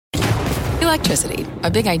Electricity,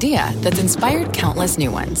 a big idea that's inspired countless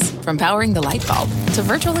new ones. From powering the light bulb to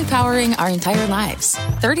virtually powering our entire lives.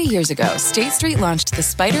 30 years ago, State Street launched the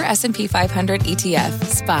SPDR S&P 500 ETF,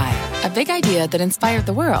 SPY. A big idea that inspired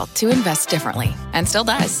the world to invest differently. And still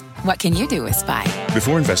does. What can you do with SPY?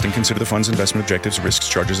 Before investing, consider the fund's investment objectives, risks,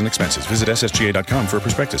 charges, and expenses. Visit ssga.com for a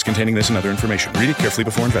prospectus containing this and other information. Read it carefully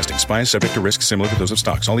before investing. SPY is subject to risks similar to those of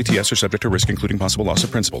stocks. All ETFs are subject to risk, including possible loss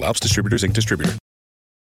of principal. Alps Distributors, Inc. Distributor.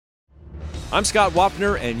 I'm Scott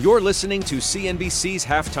Wapner, and you're listening to CNBC's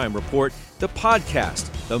Halftime Report, the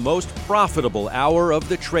podcast, the most profitable hour of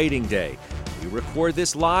the trading day. We record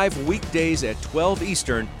this live weekdays at 12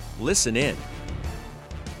 Eastern. Listen in.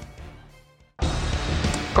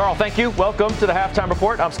 Carl, thank you. Welcome to the Halftime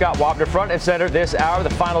Report. I'm Scott Wapner, front and center this hour, the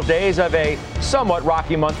final days of a somewhat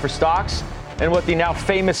rocky month for stocks and what the now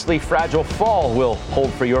famously fragile fall will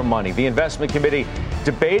hold for your money. The investment committee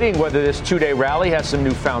debating whether this two-day rally has some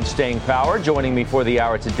newfound staying power. Joining me for the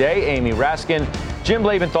hour today, Amy Raskin, Jim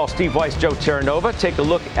Leventhal, Steve Weiss, Joe Terranova. Take a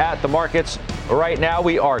look at the markets. Right now,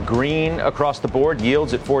 we are green across the board.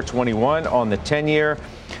 Yields at 421 on the 10-year.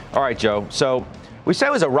 All right, Joe. So we said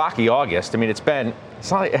it was a rocky August. I mean, it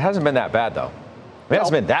hasn't been that bad, though. It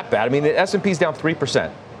hasn't been that bad. I mean, the S&P's down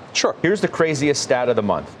 3%. Sure. Here's the craziest stat of the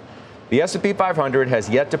month. The S&P 500 has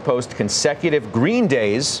yet to post consecutive green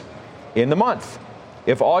days in the month.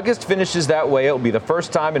 If August finishes that way, it will be the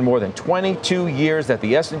first time in more than 22 years that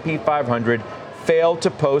the S&P 500 failed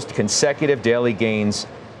to post consecutive daily gains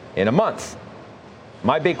in a month.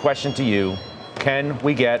 My big question to you, can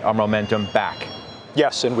we get our momentum back?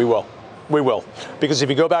 Yes, and we will. We will. Because if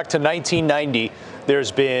you go back to 1990,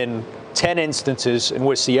 there's been 10 instances in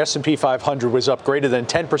which the S&P 500 was up greater than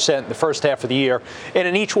 10% in the first half of the year. And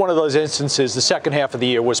in each one of those instances, the second half of the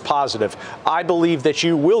year was positive. I believe that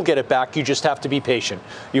you will get it back. You just have to be patient.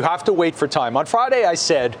 You have to wait for time. On Friday, I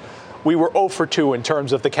said we were 0 for 2 in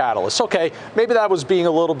terms of the catalyst. Okay, maybe that was being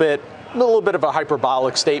a little bit of a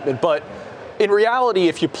hyperbolic statement, but in reality,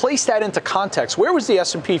 if you place that into context, where was the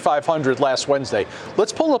S&P 500 last Wednesday?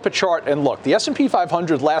 Let's pull up a chart and look. The S&P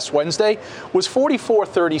 500 last Wednesday was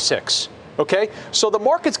 4436. Okay, so the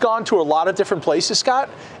market's gone to a lot of different places, Scott,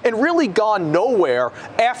 and really gone nowhere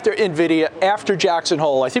after NVIDIA, after Jackson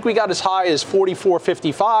Hole. I think we got as high as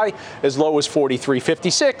 44.55, as low as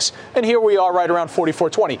 43.56, and here we are right around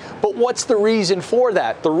 44.20. But what's the reason for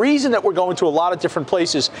that? The reason that we're going to a lot of different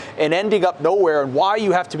places and ending up nowhere, and why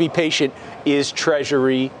you have to be patient, is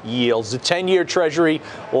Treasury yields. The 10-year Treasury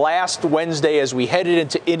last Wednesday, as we headed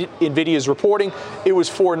into NVIDIA's reporting, it was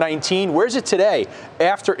 4.19. Where's it today?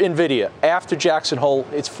 After NVIDIA, after Jackson Hole,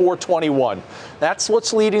 it's 4.21. That's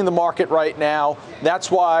what's leading the market right now. That's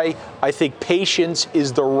why I think patience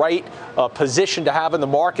is the right position to have in the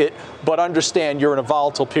market, but understand you're in a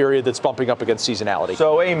volatile period that's bumping up against seasonality.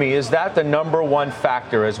 So, Amy, is that the number one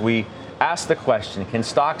factor as we ask the question, can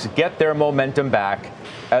stocks get their momentum back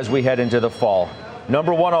as we head into the fall?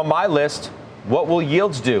 Number one on my list, what will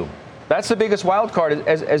yields do? That's the biggest wild card,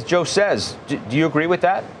 as Joe says. Do you agree with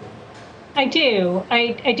that? I do.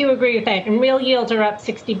 I do agree with that. And real yields are up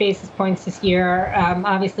 60 basis points this year.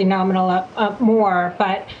 Obviously, nominal up more.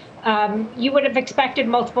 But you would have expected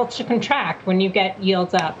multiples to contract when you get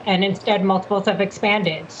yields up. And instead, multiples have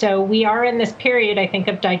expanded. So we are in this period, I think,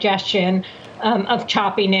 of digestion, of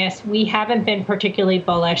choppiness. We haven't been particularly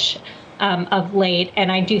bullish of late. And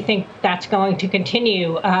I do think that's going to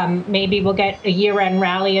continue. Maybe we'll get a year-end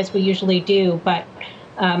rally as we usually do. But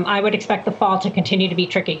I would expect the fall to continue to be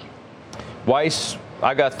tricky. Weiss,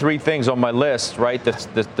 I got 3 things on my list, right?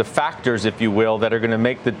 The factors, if you will, that are going to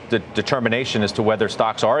make the determination as to whether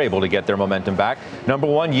stocks are able to get their momentum back. Number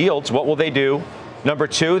one, yields. What will they do? Number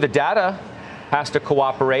 2, the data has to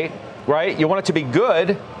cooperate, right? You want it to be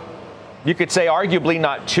good. You could say arguably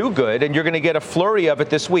not too good, and you're going to get a flurry of it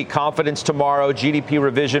this week. Confidence tomorrow, GDP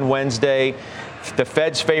revision Wednesday, the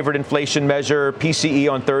Fed's favorite inflation measure,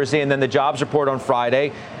 PCE on Thursday, and then the jobs report on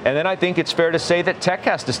Friday. And then I think it's fair to say that tech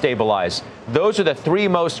has to stabilize. Those are the 3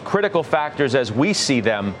 most critical factors as we see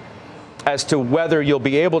them as to whether you'll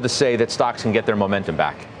be able to say that stocks can get their momentum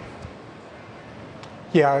back.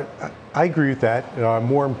 Yeah, I agree with that.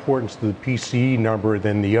 More importance to the PCE number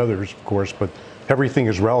than the others, of course, but everything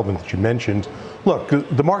is relevant that you mentioned. Look,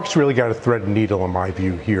 the market's really got to thread a needle, in my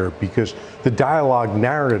view, here, because the dialogue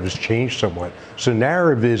narrative has changed somewhat. So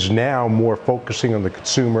narrative is now more focusing on the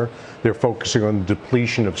consumer. They're focusing on the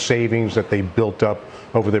depletion of savings that they built up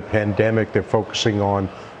over the pandemic. They're focusing on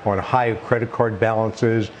high credit card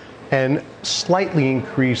balances and slightly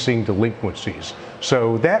increasing delinquencies.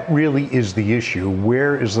 So that really is the issue.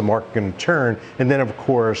 Where is the market going to turn? And then, of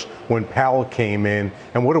course, when Powell came in,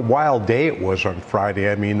 and what a wild day it was on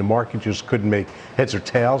Friday. I mean, the market just couldn't make heads or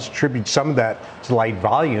tails. Attribute some of that to light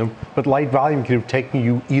volume, but light volume could have taken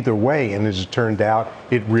you either way, and as it turned out,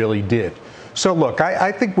 it really did. So look,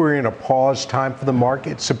 I think we're in a pause time for the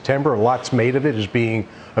market. September, lots made of it as being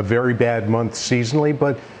a very bad month seasonally,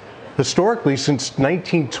 but historically, since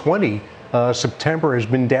 1920, September has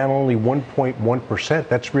been down only 1.1%.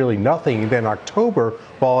 That's really nothing. Then October,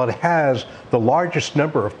 while it has the largest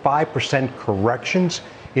number of 5% corrections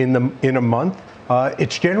in a month,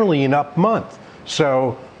 it's generally an up month.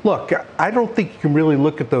 So look, I don't think you can really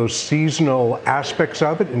look at those seasonal aspects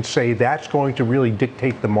of it and say that's going to really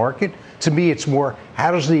dictate the market. To me, it's more,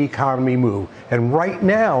 how does the economy move? And right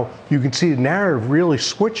now, you can see the narrative really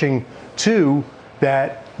switching to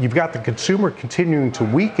that you've got the consumer continuing to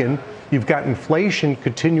weaken, you've got inflation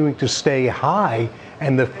continuing to stay high,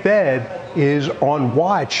 and the Fed is on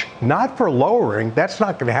watch, not for lowering, that's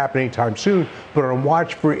not going to happen anytime soon, but on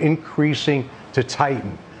watch for increasing to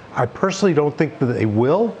tighten. I personally don't think that they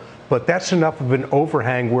will, but that's enough of an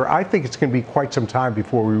overhang where I think it's going to be quite some time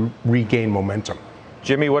before we regain momentum.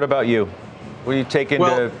 Jimmy, what about you? Will you take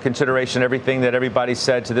into consideration everything that everybody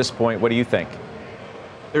said to this point? What do you think?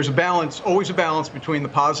 There's a balance, always a balance between the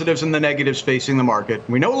positives and the negatives facing the market.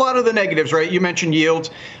 We know a lot of the negatives, right? You mentioned yields.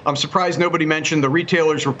 I'm surprised nobody mentioned the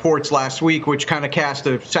retailers' reports last week, which kind of cast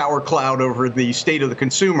a sour cloud over the state of the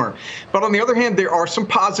consumer. But on the other hand, there are some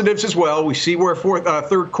positives as well. We see where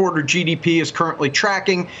third quarter GDP is currently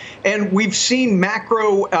tracking, and we've seen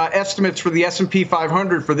macro estimates for the S&P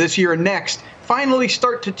 500 for this year and next finally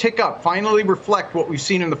start to tick up, finally reflect what we've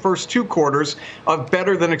seen in the first two quarters of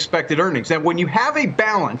better than expected earnings. And when you have a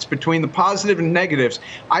balance between the positive and negatives,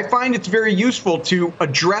 I find it's very useful to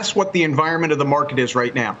address what the environment of the market is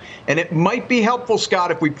right now. And it might be helpful, Scott,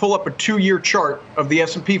 if we pull up a 2-year chart of the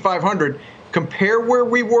S&P 500, compare where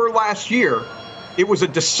we were last year. It was a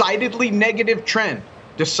decidedly negative trend,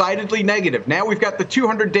 decidedly negative. Now we've got the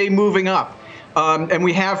 200-day moving up. And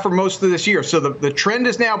we have for most of this year. So the trend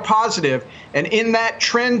is now positive. And in that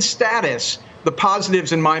trend status, the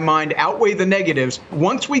positives, in my mind, outweigh the negatives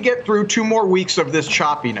once we get through 2 more weeks of this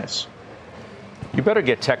choppiness. You better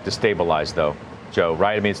get tech to stabilize, though, Joe,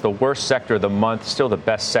 right? I mean, it's the worst sector of the month, still the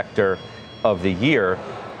best sector of the year.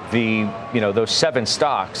 Those 7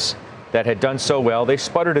 stocks that had done so well, they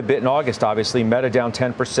sputtered a bit in August, obviously. Meta down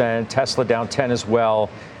 10%, Tesla down 10 as well,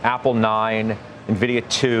 Apple 9, NVIDIA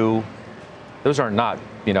 2. Those are not,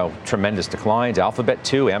 tremendous declines. Alphabet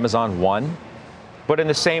 2, Amazon 1. But in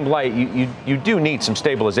the same light, you do need some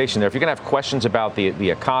stabilization there. If you're going to have questions about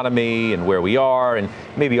the economy and where we are and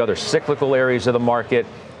maybe other cyclical areas of the market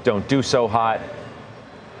don't do so hot,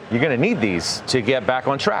 you're going to need these to get back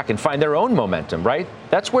on track and find their own momentum, right?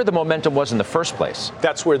 That's where the momentum was in the first place.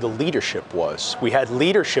 That's where the leadership was. We had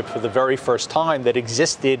leadership for the very first time that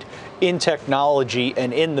existed in technology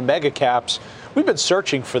and in the mega caps. We've been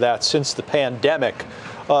searching for that since the pandemic.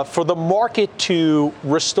 For the market to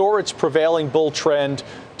restore its prevailing bull trend,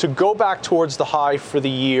 to go back towards the high for the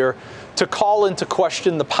year, to call into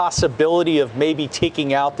question the possibility of maybe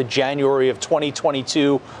taking out the January of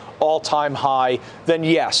 2022 all-time high, then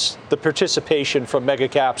yes, the participation from mega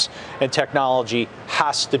caps and technology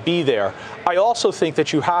has to be there. I also think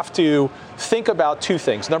that you have to think about 2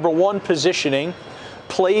 things. Number one, positioning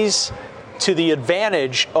plays to the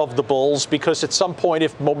advantage of the bulls, because at some point,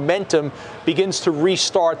 if momentum begins to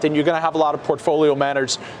restart, then you're going to have a lot of portfolio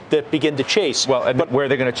managers that begin to chase. Well, but where are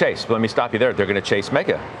they going to chase? Let me stop you there. They're going to chase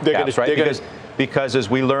mega caps, right? Because as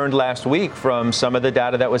we learned last week from some of the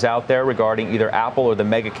data that was out there regarding either Apple or the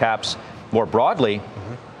mega caps more broadly,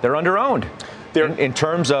 they're under-owned. In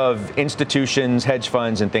terms of institutions, hedge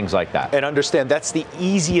funds, and things like that. And understand, that's the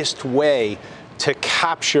easiest way to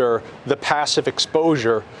capture the passive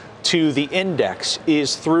exposure to the index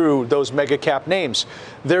is through those mega cap names.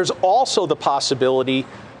 There's also the possibility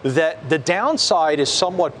that the downside is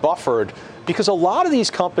somewhat buffered because a lot of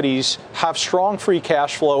these companies have strong free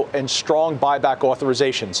cash flow and strong buyback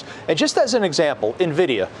authorizations. And just as an example,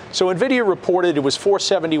 NVIDIA. So NVIDIA reported it was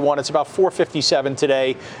 471. It's about 457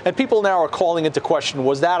 today. And people now are calling into question,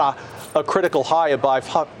 was that a critical high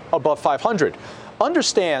above 500?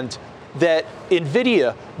 Understand that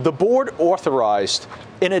NVIDIA, the board authorized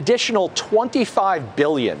an additional $25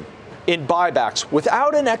 billion in buybacks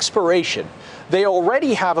without an expiration. They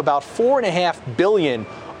already have about $4.5 billion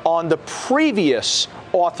on the previous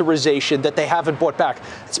authorization that they haven't bought back.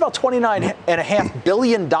 It's about $29.5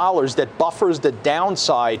 billion that buffers the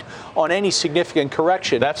downside on any significant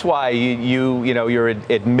correction. That's why your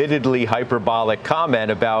admittedly hyperbolic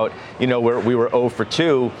comment about, we were 0 for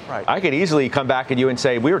 2. Right. I could easily come back at you and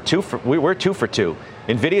say we were 2 for 2.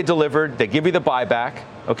 NVIDIA delivered. They give you the buyback.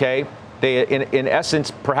 Okay. They, in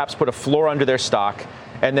essence, perhaps put a floor under their stock.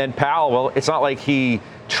 And then Powell, well, it's not like he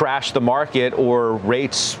trashed the market or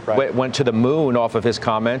rates went to the moon off of his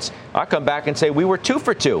comments. I come back and say we were 2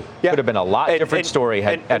 for 2. Yeah. Could have been a lot different story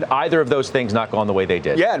had either of those things not gone the way they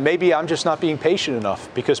did. Yeah, and maybe I'm just not being patient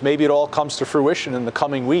enough, because maybe it all comes to fruition in the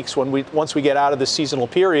coming weeks once we get out of the seasonal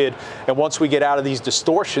period and once we get out of these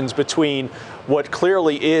distortions between what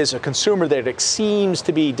clearly is a consumer that seems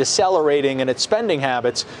to be decelerating in its spending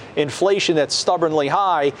habits, inflation that's stubbornly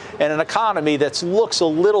high, and an economy that looks a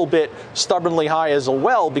little bit stubbornly high as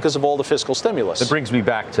well because of all the fiscal stimulus. It brings me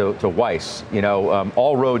back to Weiss.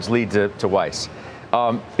 All roads lead to Weiss.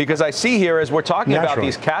 Because I see here, as we're talking about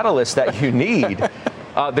these catalysts that you need,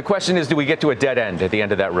 the question is, do we get to a dead end at the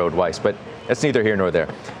end of that road, Weiss? But that's neither here nor there.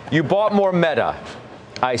 You bought more Meta,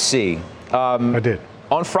 I see. I did.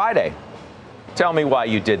 On Friday. Tell me why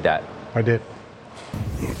you did that. I did.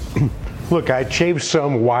 Look, I shaved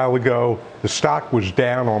some a while ago. The stock was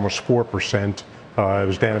down almost 4%. It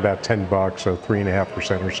was down about $10, so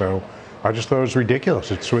 3.5% or so. I just thought it was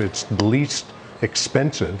ridiculous. It's the least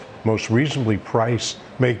expensive, most reasonably priced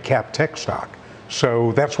mega-cap tech stock.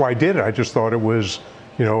 So that's why I did it. I just thought it was,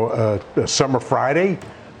 a summer Friday,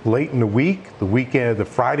 late in the week, the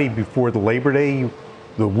Friday before the Labor Day,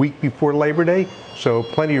 the week before Labor Day. So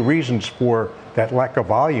plenty of reasons for that lack of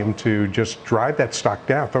volume to just drive that stock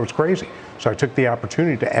down. I thought it was crazy. So I took the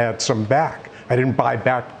opportunity to add some back. I didn't buy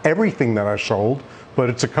back everything that I sold, but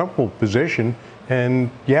it's a comfortable position, and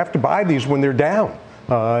you have to buy these when they're down.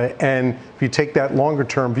 And if you take that longer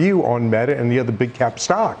term view on Meta and the other big cap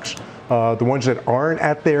stocks, the ones that aren't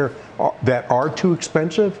that are too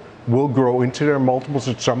expensive will grow into their multiples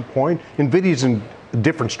at some point. NVIDIA's in a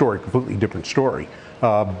different story, completely different story.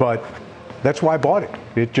 But that's why I bought it.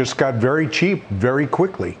 It just got very cheap very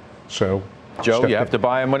quickly. So, Joe, you have to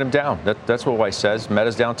buy them when I'm down. That's what Weiss says.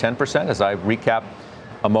 Meta's down 10%, as I recapped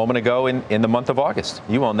a moment ago in the month of August.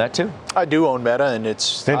 You own that too? I do own Meta, and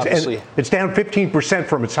it's obviously... And it's down 15%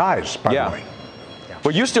 from its highs, by the way. Yeah.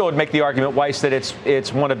 Well, you still would make the argument, Weiss, that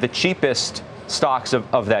it's one of the cheapest stocks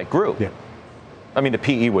of that group. Yeah. I mean, the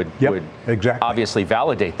PE would exactly obviously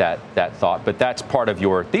validate that thought, but that's part of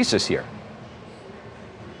your thesis here.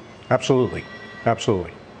 Absolutely.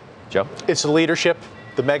 Joe? It's the leadership.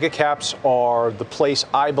 The mega caps are the place,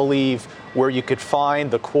 I believe, where you could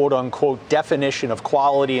find the quote-unquote definition of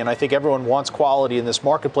quality, and I think everyone wants quality in this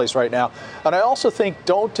marketplace right now. And I also think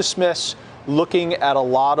don't dismiss looking at a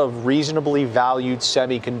lot of reasonably valued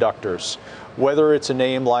semiconductors, whether it's a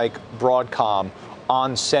name like Broadcom,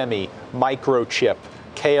 onsemi, Microchip,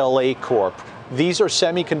 KLA Corp. These are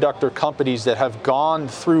semiconductor companies that have gone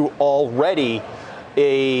through already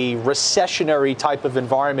a recessionary type of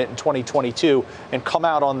environment in 2022 and come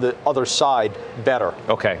out on the other side better.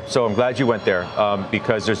 Okay, so I'm glad you went there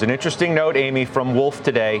because there's an interesting note, Amy, from Wolf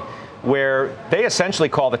today where they essentially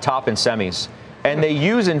call the top in semis. And they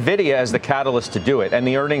use NVIDIA as the catalyst to do it. And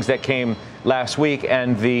the earnings that came last week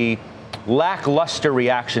and the lackluster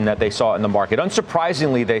reaction that they saw in the market.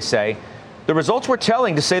 Unsurprisingly, they say, the results were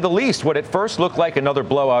telling, to say the least. What at first looked like another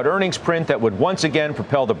blowout earnings print that would once again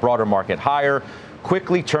propel the broader market higher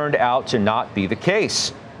quickly turned out to not be the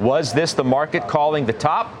case. Was this the market calling the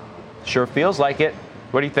top? Sure feels like it.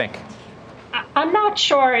 What do you think? I'm not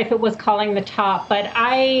sure if it was calling the top, but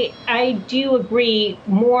I do agree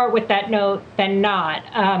more with that note than not.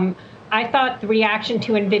 I thought the reaction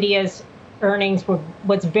to NVIDIA's earnings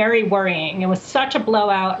was very worrying. It was such a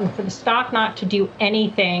blowout, and for the stock not to do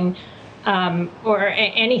anything or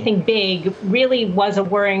anything big really was a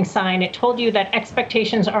worrying sign. It told you that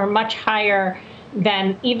expectations are much higher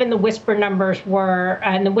than even the whisper numbers were,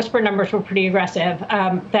 and the whisper numbers were pretty aggressive,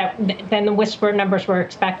 than the whisper numbers were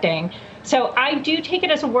expecting. So I do take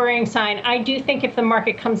it as a worrying sign. I do think if the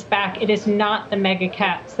market comes back, it is not the mega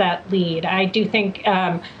caps that lead. I do think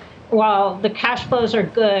while the cash flows are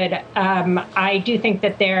good, I do think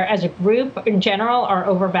that they're, as a group in general, are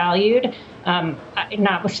overvalued,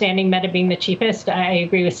 notwithstanding Meta being the cheapest. I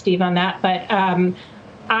agree with Steve on that. But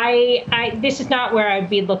this is not where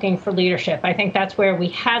I'd be looking for leadership. I think that's where we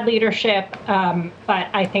had leadership, but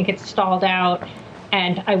I think it's stalled out,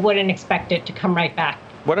 and I wouldn't expect it to come right back.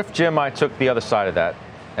 What if, Jim, I took the other side of that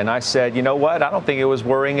and I said, you know what, I don't think it was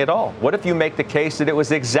worrying at all? What if you make the case that it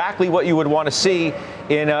was exactly what you would want to see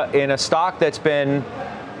in a stock that's been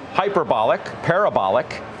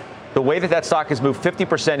parabolic. The way that stock has moved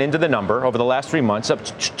 50% into the number over the last 3 months, up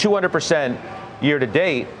 200% year to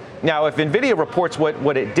date. Now, if NVIDIA reports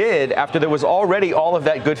what it did after there was already all of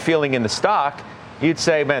that good feeling in the stock, you'd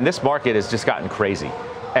say, man, this market has just gotten crazy.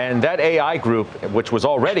 And that AI group, which was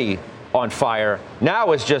already on fire,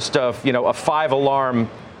 now is just a 5-alarm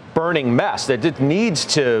burning mess that it needs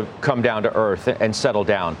to come down to earth and settle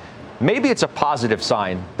down. Maybe it's a positive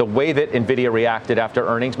sign, the way that NVIDIA reacted after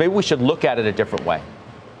earnings. Maybe we should look at it a different way.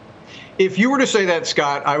 If you were to say that,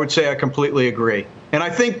 Scott, I would say I completely agree. And I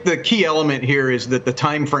think the key element here is that the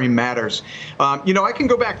time frame matters. I can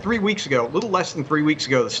go back 3 weeks ago, a little less than 3 weeks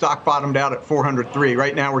ago, the stock bottomed out at 403.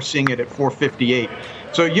 Right now we're seeing it at 458.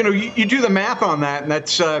 So, you do the math on that, and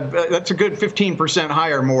that's a good 15%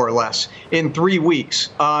 higher, more or less, in 3 weeks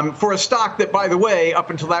for a stock that, by the way, up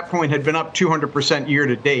until that point had been up 200% year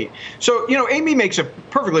to date. So, Amy makes a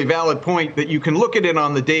perfectly valid point that you can look at it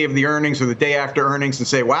on the day of the earnings or the day after earnings and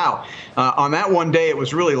say, wow, on that one day it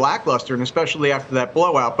was really lackluster, and especially after that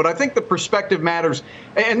blowout. But I think the perspective matters,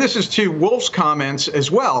 and this is to Wolf's comments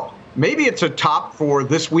as well. Maybe it's a top for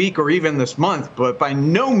this week or even this month, but by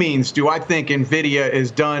no means do I think NVIDIA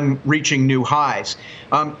is done reaching new highs.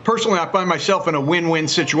 Personally, I find myself in a win-win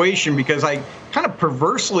situation because I kind of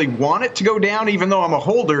perversely want it to go down, even though I'm a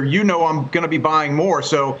holder. I'm going to be buying more.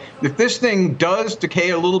 So if this thing does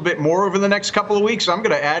decay a little bit more over the next couple of weeks, I'm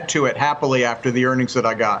going to add to it happily after the earnings that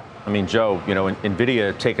I got. I mean, Joe,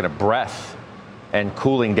 NVIDIA taking a breath and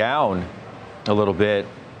cooling down a little bit,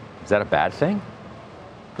 is that a bad thing?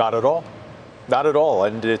 Not at all. Not at all.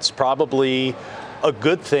 And it's probably a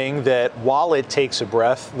good thing that while it takes a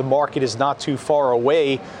breath, the market is not too far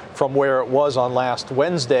away from where it was on last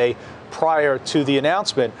Wednesday prior to the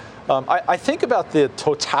announcement. I think about the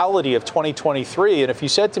totality of 2023, and if you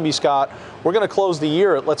said to me, Scott, we're going to close the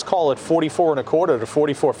year at, let's call it 44.25 to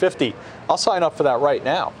 44.50, I'll sign up for that right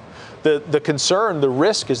now. The concern, the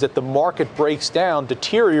risk is that the market breaks down,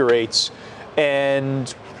 deteriorates,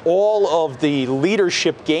 and all of the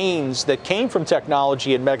leadership gains that came from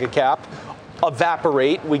technology and mega cap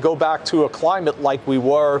evaporate. We go back to a climate like we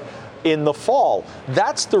were in the fall.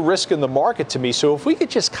 That's the risk in the market to me. So if we could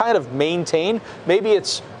just kind of maintain, maybe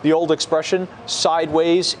it's the old expression,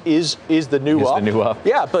 sideways is the new up. The new up.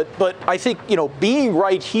 Yeah, but I think, being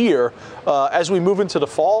right here as we move into the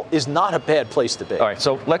fall is not a bad place to be. All right,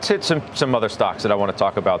 so let's hit some other stocks that I want to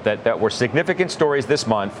talk about that were significant stories this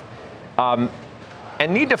month.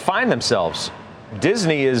 And need to find themselves.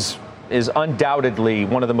 Disney is undoubtedly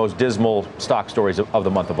one of the most dismal stock stories of the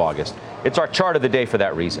month of August. It's our chart of the day for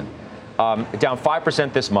that reason. Down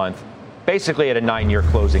 5% this month, basically at a 9-year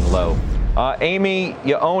closing low. Amy,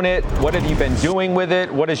 you own it. What have you been doing with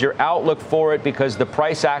it? What is your outlook for it? Because the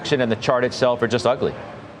price action and the chart itself are just ugly.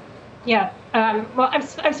 Yeah. Well,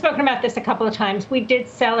 I've spoken about this a couple of times. We did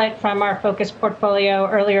sell it from our focus portfolio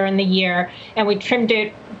earlier in the year, and we trimmed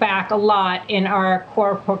it back a lot in our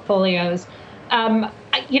core portfolios.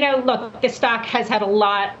 Look, the stock has had a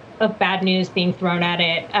lot of bad news being thrown at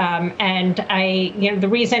it, and the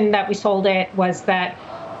reason that we sold it was that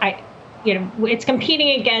it's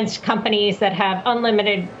competing against companies that have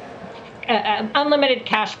unlimited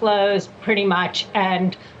cash flows pretty much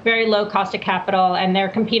and very low cost of capital, and they're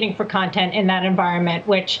competing for content in that environment,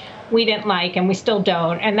 which we didn't like and we still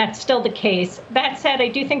don't, and that's still the case. That said, I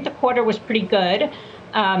do think the quarter was pretty good,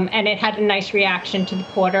 and it had a nice reaction to the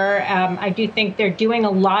quarter. I do think they're doing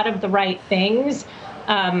a lot of the right things.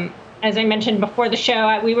 As I mentioned before the show,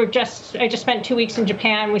 I just spent 2 weeks in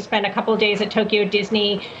Japan. We spent a couple of days at Tokyo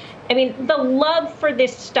Disney. I mean, the love for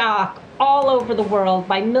this stock all over the world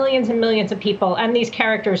by millions and millions of people, and these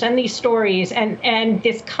characters and these stories and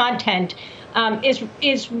this content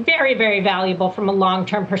is very, very valuable from a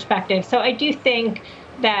long-term perspective. So I do think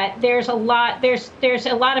that there's a lot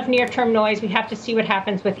of near-term noise. We have to see what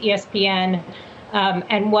happens with ESPN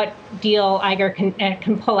and what deal Iger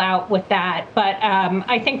can pull out with that. But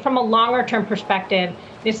I think from a longer-term perspective,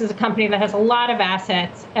 this is a company that has a lot of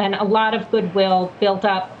assets and a lot of goodwill built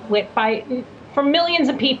up for millions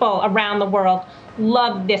of people around the world.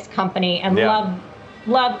 Love this company and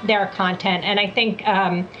love their content, and I think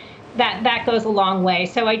that goes a long way.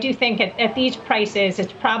 So I do think at these prices,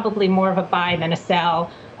 it's probably more of a buy than a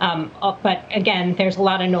sell. But again, there's a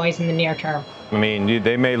lot of noise in the near term. I mean,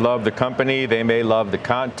 they may love the company, they may love the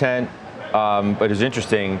content, but it's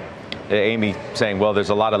interesting, Amy saying, well, there's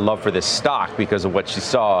a lot of love for this stock because of what she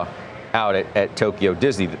saw out at Tokyo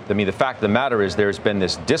Disney. I mean, the fact of the matter is there's been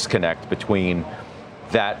this disconnect between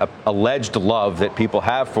that alleged love that people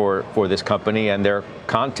have for this company and their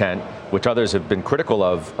content, which others have been critical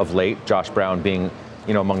of late, Josh Brown being,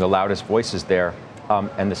 among the loudest voices there.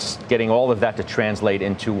 and getting all of that to translate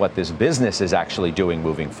into what this business is actually doing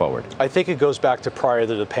moving forward? I think it goes back to prior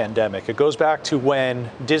to the pandemic. It goes back to when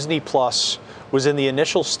Disney Plus was in the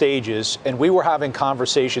initial stages, and we were having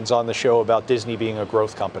conversations on the show about Disney being a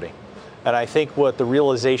growth company. And I think what the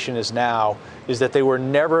realization is now is that they were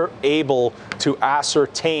never able to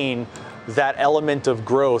ascertain that element of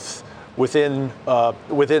growth within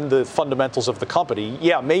the fundamentals of the company.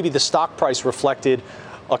 Yeah, maybe the stock price reflected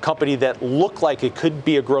a company that looked like it could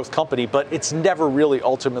be a growth company, but it's never really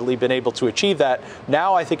ultimately been able to achieve that.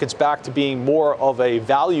 Now I think it's back to being more of a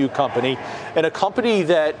value company, and a company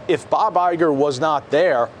that, if Bob Iger was not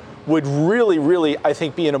there, would really, I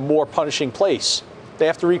think, be in a more punishing place. They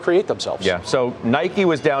have to recreate themselves. Yeah, so Nike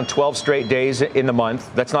was down 12 straight days in the month.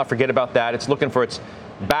 Let's not forget about that. It's looking for its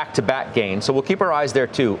back-to-back gain, so we'll keep our eyes there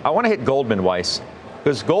too. I want to hit Goldman, Weiss,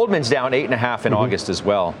 because Goldman's down 8.5 in August as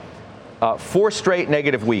well. 4 straight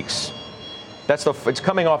negative weeks. It's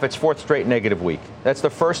coming off its 4th straight negative week. That's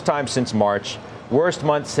the first time since March. Worst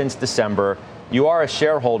month since December. You are a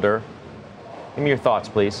shareholder. Give me your thoughts,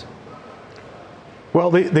 please.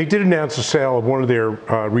 Well, they did announce the sale of one of their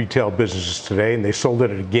retail businesses today, and they sold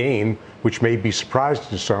it at a gain, which may be surprising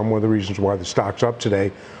to some. One of the reasons why the stock's up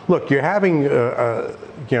today. Look, you're having a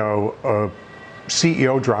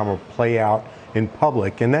CEO drama play out in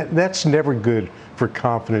public, and that's never good for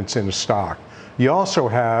confidence in a stock. You also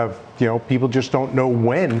have, people just don't know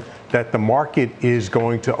when that the market is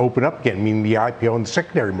going to open up again, meaning the IPO and the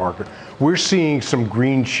secondary market. We're seeing some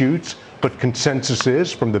green shoots, but consensus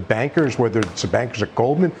is from the bankers, whether it's the bankers at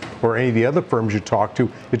Goldman or any of the other firms you talk to,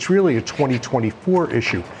 it's really a 2024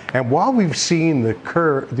 issue. And while we've seen the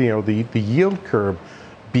curve, the yield curve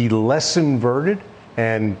be less inverted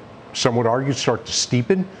and some would argue start to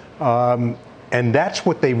steepen, and that's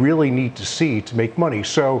what they really need to see to make money.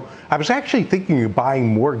 So I was actually thinking of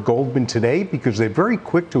buying more Goldman today because they're very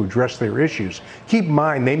quick to address their issues. Keep in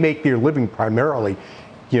mind, they make their living primarily,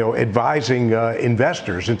 advising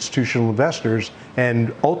investors, institutional investors,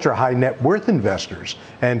 and ultra high net worth investors.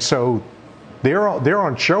 And so they're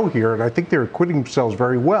on show here, and I think they're acquitting themselves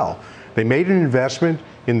very well. They made an investment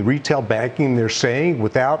in the retail banking, they're saying,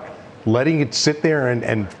 without letting it sit there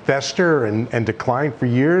and fester and decline for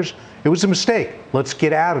years. It was a mistake. Let's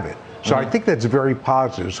get out of it. So I think that's very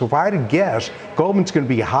positive. So if I had to guess, Goldman's going to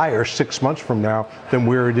be higher 6 months from now than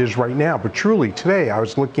where it is right now. But truly, today I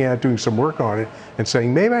was looking at doing some work on it and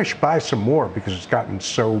saying maybe I should buy some more because it's gotten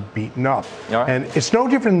so beaten up. Right. And it's no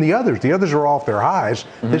different than the others. The others are off their highs.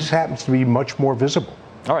 This happens to be much more visible.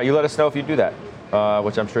 All right, you let us know if you do that,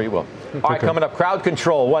 which I'm sure you will. All right, coming up, Crowd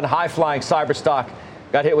Control, one high-flying cyber stock,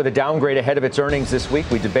 got hit with a downgrade ahead of its earnings this week.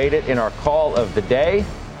 We debate it in our call of the day.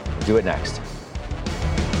 We'll do it next.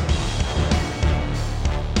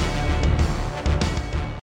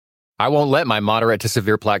 I won't let my moderate to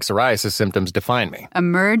severe plaque psoriasis symptoms define me.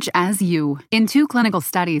 Emerge as you. In 2 clinical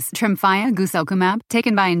studies, Tremfya guselkumab,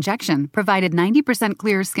 taken by injection, provided 90%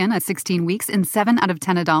 clearer skin at 16 weeks in 7 out of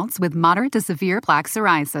 10 adults with moderate to severe plaque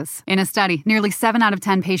psoriasis. In a study, nearly 7 out of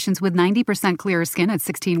 10 patients with 90% clearer skin at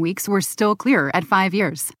 16 weeks were still clearer at 5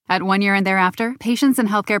 years. At 1 year and thereafter, patients and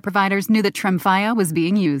healthcare providers knew that Tremfya was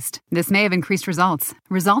being used. This may have increased results.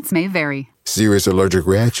 Results may vary. Serious allergic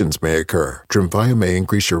reactions may occur. Tremfya may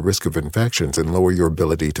increase your risk of infections and lower your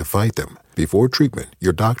ability to fight them. Before treatment,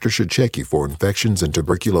 your doctor should check you for infections and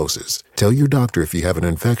tuberculosis. Tell your doctor if you have an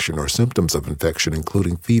infection or symptoms of infection,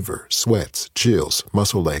 including fever, sweats, chills,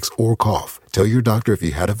 muscle aches, or cough. Tell your doctor if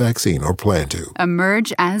you had a vaccine or plan to.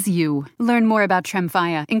 Emerge as you. Learn more about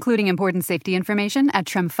Tremfya, including important safety information at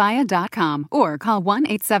tremfya.com or call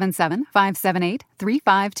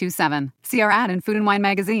 1-877-578-3527. See our ad in Food & Wine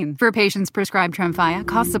magazine. For patients prescribed Tremfya,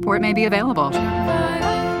 cost support may be available.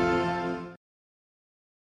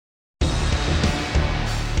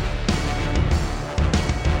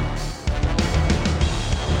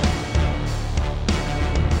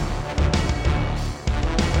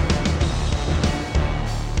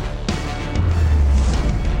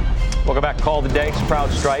 Welcome back. Call of the day.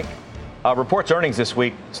 CrowdStrike reports earnings this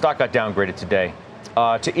week. Stock got downgraded today.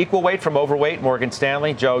 To equal weight from overweight, Morgan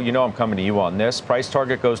Stanley. Joe, you know I'm coming to you on this. Price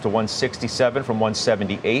target goes to 167 from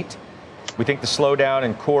 178. We think the slowdown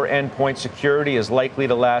in core endpoint security is likely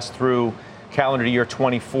to last through calendar year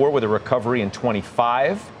 24 with a recovery in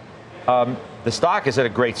 25. The stock has had a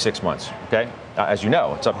great 6 months. Okay, as you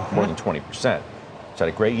know, it's up more than 20%. It's had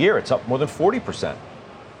a great year. It's up more than 40%.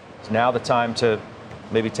 It's now the time to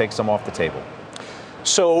maybe take some off the table.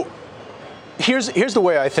 So Here's the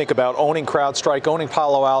way I think about owning CrowdStrike, owning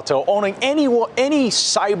Palo Alto, owning any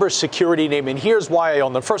cybersecurity name, and here's why I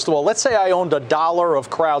own them. First of all, let's say I owned $1 of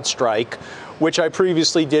CrowdStrike, which I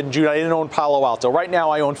previously did in June. I didn't own Palo Alto. Right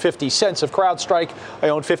now, I own 50 cents of CrowdStrike. I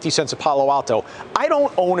own 50 cents of Palo Alto. I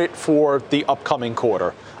don't own it for the upcoming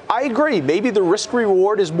quarter. I agree. Maybe the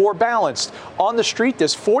risk-reward is more balanced. On the street,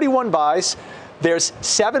 there's 41 buys. There's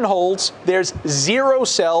 7 holds. There's 0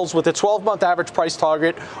 sells with a 12-month average price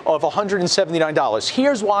target of $179.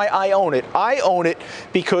 Here's why I own it. I own it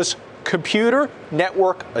because computer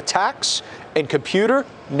network attacks and computer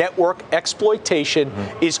network exploitation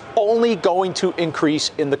is only going to increase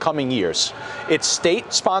in the coming years. It's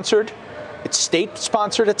state-sponsored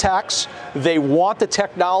attacks. They want the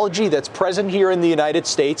technology that's present here in the United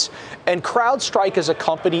States. And CrowdStrike as a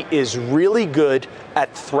company is really good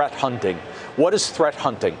at threat hunting. What is threat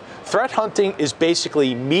hunting? Threat hunting is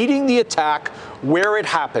basically meeting the attack where it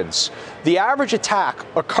happens. The average attack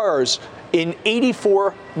occurs in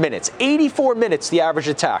 84 minutes. 84 minutes, the average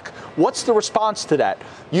attack. What's the response to that?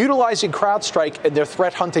 Utilizing CrowdStrike and their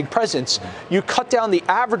threat hunting presence, you cut down the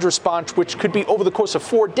average response, which could be over the course of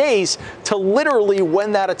 4 days, to literally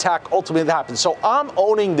when that attack ultimately happens. So I'm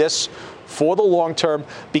owning this for the long term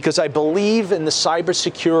because I believe in the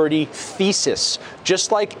cybersecurity thesis.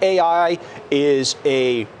 Just like AI is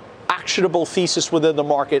a actionable thesis within the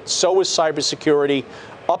market, so is cybersecurity.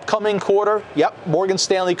 Upcoming quarter, Morgan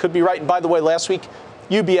Stanley could be right. And by the way, last week,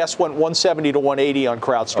 UBS went 170 to 180 on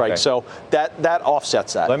CrowdStrike, okay. So that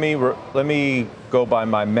offsets that. Let me go by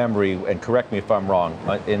my memory and correct me if I'm wrong.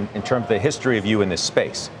 In terms of the history of you in this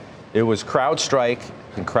space, it was CrowdStrike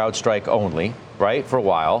and CrowdStrike only, right, for a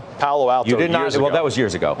while. Palo Alto. You did not. Years ago. Well, that was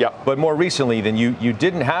years ago. Yeah. But more recently, then you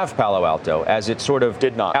didn't have Palo Alto, as it sort of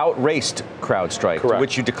outraced CrowdStrike, Correct.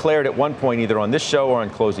 Which you declared at one point either on this show or on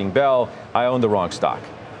Closing Bell, I own the wrong stock.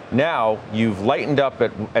 Now, you've lightened up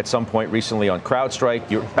at some point recently on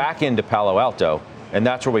CrowdStrike. You're back into Palo Alto, and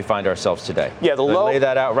that's where we find ourselves today. Yeah, the Did low. I lay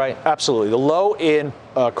that out right? Absolutely. The low in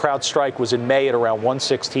CrowdStrike was in May at around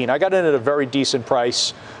 116. I got in at a very decent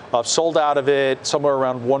price. Sold out of it somewhere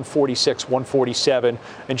around 146, 147,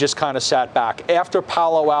 and just kind of sat back. After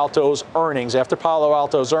Palo Alto's earnings,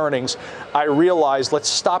 I realized let's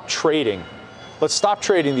stop trading. Let's stop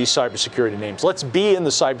trading these cybersecurity names. Let's be in the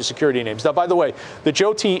cybersecurity names. Now, by the way, the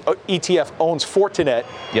JOTI ETF owns Fortinet,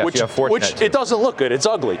 yes, you have Fortinet which it doesn't look good. It's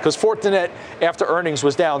ugly because Fortinet, after earnings,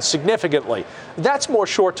 was down significantly. That's more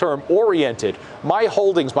short-term oriented. My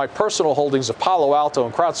holdings, my personal holdings of Palo Alto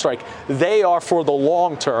and CrowdStrike, they are for the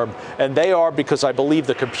long term, and they are because I believe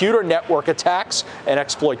the computer network attacks and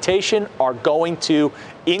exploitation are going to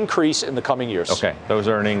increase in the coming years. Okay, those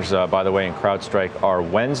earnings, by the way, in CrowdStrike are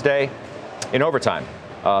Wednesday in overtime.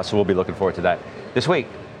 So we'll be looking forward to that this week.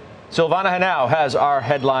 Silvana Henao has our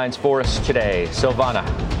headlines for us today. Silvana.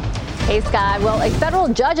 Hey, Scott. Well, a federal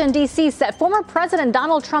judge in D.C. set former President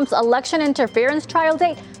Donald Trump's election interference trial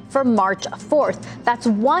date for March 4th. That's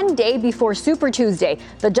one day before Super Tuesday.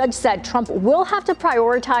 The judge said Trump will have to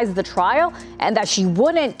prioritize the trial and that she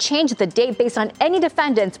wouldn't change the date based on any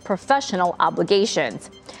defendant's professional obligations.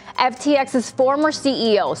 FTX's former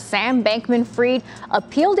CEO, Sam Bankman-Fried,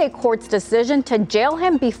 appealed a court's decision to jail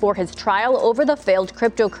him before his trial over the failed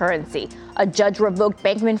cryptocurrency. A judge revoked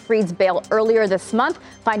Bankman-Fried's bail earlier this month,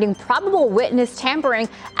 finding probable witness tampering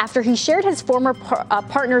after he shared his former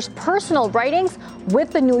partner's personal writings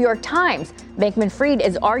with the New York Times. Bankman-Fried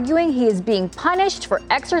is arguing he is being punished for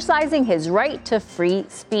exercising his right to free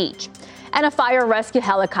speech. And a fire rescue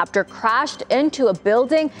helicopter crashed into a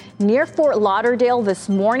building near Fort Lauderdale this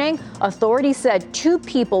morning. Authorities said 2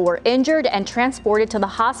 people were injured and transported to the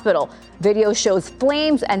hospital. Video shows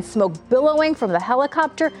flames and smoke billowing from the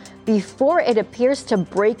helicopter before it appears to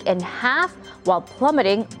break in half while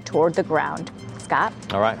plummeting toward the ground. Scott?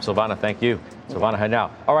 All right, Silvana, thank you. Silvana Henao.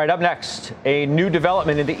 All right, up next, a new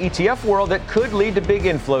development in the ETF world that could lead to big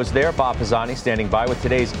inflows there. Bob Pisani standing by with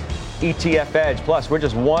today's ETF Edge. Plus, we're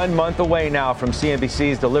just 1 month away now from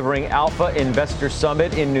CNBC's Delivering Alpha Investor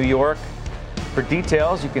Summit in New York. For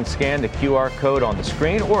details, you can scan the QR code on the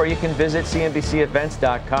screen, or you can visit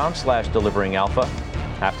cnbcevents.com/deliveringalpha.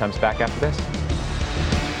 Halftime's back after this.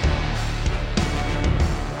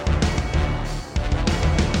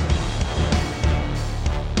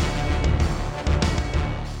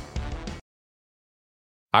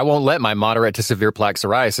 I won't let my moderate to severe plaque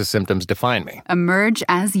psoriasis symptoms define me. Emerge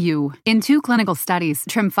as you. In 2 clinical studies,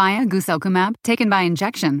 Tremfya guselkumab, taken by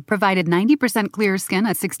injection, provided 90% clearer skin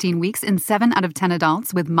at 16 weeks in 7 out of 10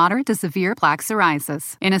 adults with moderate to severe plaque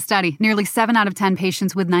psoriasis. In a study, nearly 7 out of 10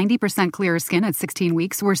 patients with 90% clearer skin at 16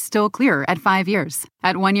 weeks were still clearer at 5 years.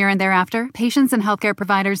 At 1 year and thereafter, patients and healthcare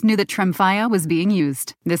providers knew that Tremfya was being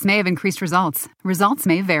used. This may have increased results. Results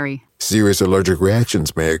may vary. Serious allergic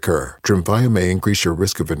reactions may occur. Tremfya may increase your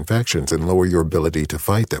risk of infections and lower your ability to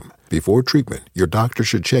fight them. Before treatment, your doctor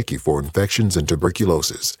should check you for infections and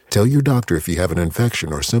tuberculosis. Tell your doctor if you have an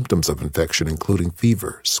infection or symptoms of infection, including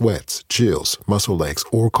fever, sweats, chills, muscle aches,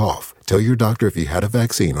 or cough. Tell your doctor if you had a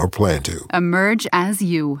vaccine or plan to. Emerge as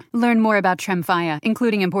you. Learn more about Tremfya,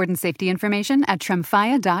 including important safety information at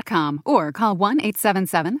tremfya.com or call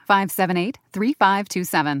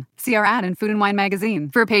 1-877-578-3527. See our ad in Food and Wine magazine.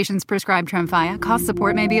 For patients prescribed Tremfya, cost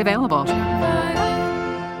support may be available.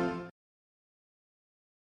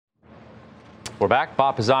 We're back.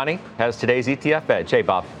 Bob Pisani has today's ETF Edge. Hey,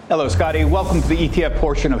 Bob. Hello, Scotty. Welcome to the ETF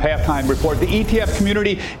portion of Halftime Report. The ETF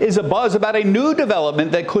community is abuzz about a new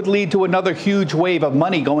development that could lead to another huge wave of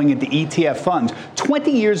money going into ETF funds. 20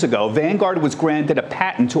 years ago, Vanguard was granted a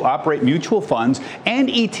patent to operate mutual funds and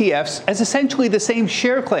ETFs as essentially the same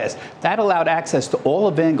share class. That allowed access to all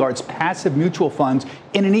of Vanguard's passive mutual funds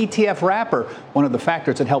in an ETF wrapper, one of the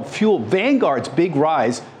factors that helped fuel Vanguard's big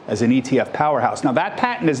rise as an ETF powerhouse. Now, that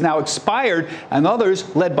patent is now expired, and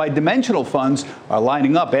others, led by Dimensional Funds, are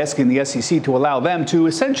lining up, asking the SEC to allow them to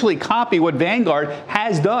essentially copy what Vanguard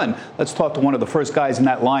has done. Let's talk to one of the first guys in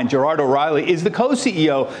that line. Gerard O'Reilly is the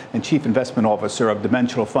co-CEO and Chief Investment Officer of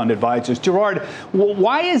Dimensional Fund Advisors. Gerard,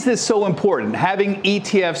 why is this so important, having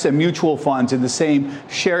ETFs and mutual funds in the same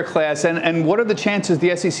share class, and what are the chances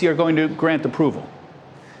the SEC are going to grant approval?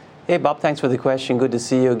 Hey, Bob, thanks for the question. Good to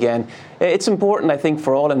see you again. It's important, I think,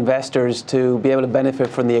 for all investors to be able to benefit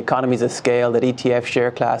from the economies of scale that ETF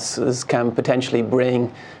share classes can potentially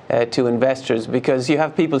bring to investors, because you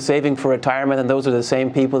have people saving for retirement, and those are the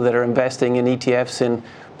same people that are investing in ETFs in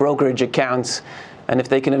brokerage accounts. And if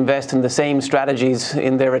they can invest in the same strategies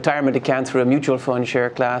in their retirement account through a mutual fund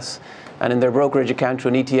share class and in their brokerage account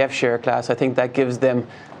through an ETF share class, I think that gives them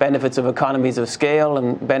benefits of economies of scale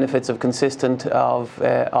and benefits of consistent of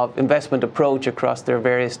investment approach across their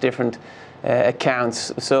various different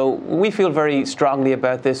accounts. So we feel very strongly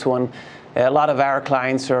about this one. A lot of our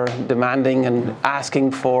clients are demanding and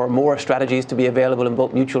asking for more strategies to be available in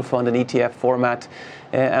both mutual fund and ETF format.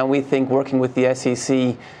 And we think working with the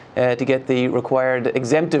SEC to get the required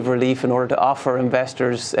exemptive relief in order to offer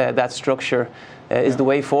investors that structure is the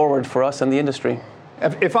way forward for us and the industry.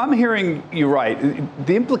 If I'm hearing you right,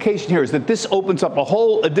 the implication here is that this opens up a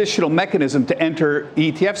whole additional mechanism to enter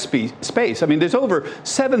ETF space. I mean, there's over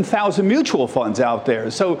 7,000 mutual funds out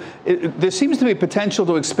there. So there seems to be potential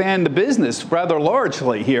to expand the business rather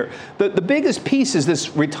largely here. The biggest piece is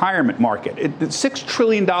this retirement market. $6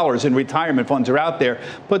 trillion in retirement funds are out there,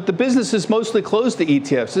 but the business is mostly closed to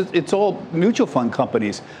ETFs. It's all mutual fund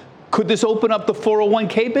companies. Could this open up the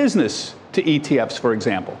 401k business to ETFs, for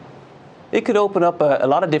example? It could open up a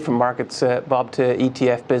lot of different markets, Bob, to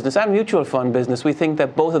ETF business and mutual fund business. We think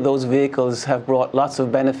that both of those vehicles have brought lots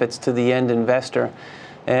of benefits to the end investor,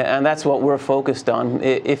 and that's what we're focused on.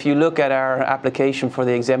 If you look at our application for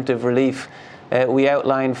the exemptive relief, we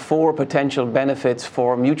outlined 4 potential benefits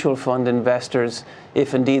for mutual fund investors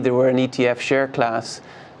if indeed there were an ETF share class,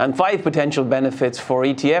 and 5 potential benefits for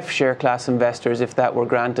ETF share class investors if that were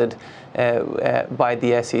granted by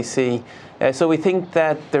the SEC. So we think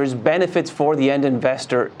that there's benefits for the end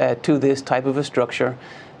investor to this type of a structure,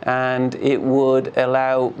 and it would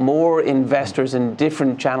allow more investors in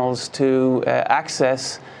different channels to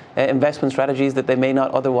access investment strategies that they may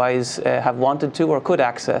not otherwise have wanted to or could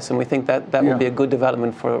access. And we think that would be a good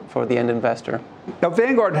development for the end investor. Now,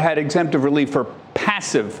 Vanguard had exemptive relief for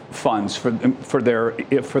passive funds for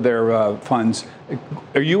their funds.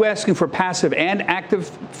 Are you asking for passive and active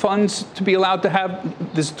funds to be allowed to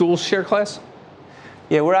have this dual share class?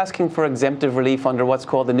 Yeah, we're asking for exemptive relief under what's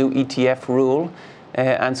called the new ETF rule.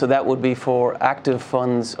 And so that would be for active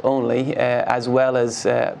funds only, as well as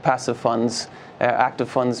passive funds. Active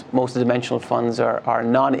funds, most of the dimensional funds are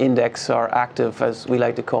non-index or active, as we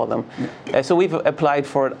like to call them. So we've applied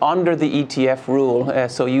for it under the ETF rule,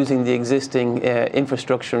 so using the existing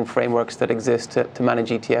infrastructure and frameworks that exist to manage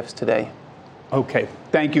ETFs today. Okay.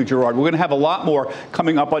 Thank you, Gerard. We're going to have a lot more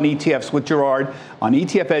coming up on ETFs with Gerard on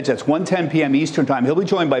ETF Edge. That's 1:10 p.m. Eastern Time. He'll be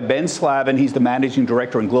joined by Ben Slavin. He's the managing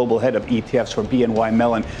director and global head of ETFs for BNY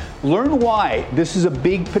Mellon. Learn why this is a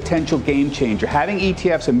big potential game changer. Having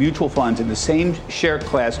ETFs and mutual funds in the same share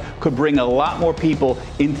class could bring a lot more people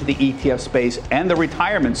into the ETF space and the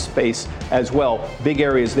retirement space as well. Big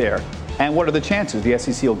areas there. And what are the chances the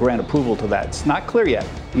SEC will grant approval to that? It's not clear yet.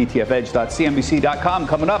 ETFedge.cnbc.com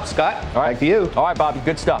coming up. Scott, back to you. All right, Bobby,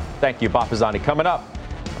 good stuff. Thank you, Bob Pisani. Coming up,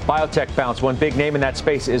 biotech bounce. One big name in that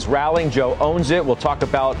space is rallying. Joe owns it. We'll talk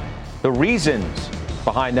about the reasons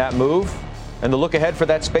behind that move and the look ahead for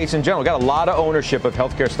that space in general. We've got a lot of ownership of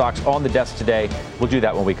healthcare stocks on the desk today. We'll do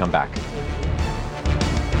that when we come back.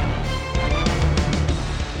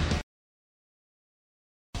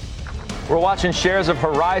 We're watching shares of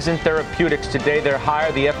Horizon Therapeutics today. They're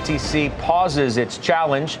higher. The FTC pauses its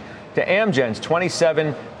challenge to Amgen's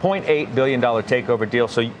 $27.8 billion takeover deal.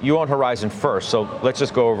 So you own Horizon first. So let's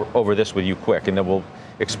just go over this with you quick, and then we'll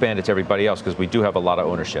expand it to everybody else because we do have a lot of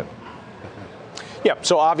ownership. Yeah,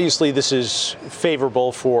 so obviously this is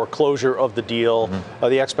favorable for closure of the deal.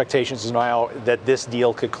 The expectations is now that this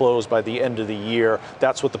deal could close by the end of the year.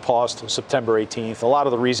 That's what the pause till September 18th. A lot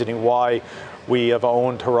of the reasoning why we have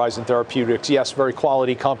owned Horizon Therapeutics. Yes, very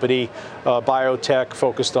quality company, biotech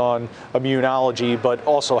focused on immunology, but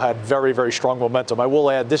also had very, very strong momentum. I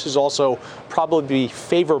will add, this is also probably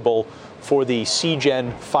favorable for the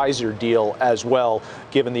Seagen Pfizer deal as well,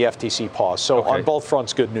 given the FTC pause. So on both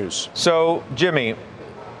fronts, good news. So, Jimmy,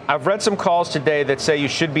 I've read some calls today that say you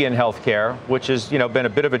should be in healthcare, which has, been a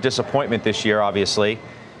bit of a disappointment this year, obviously.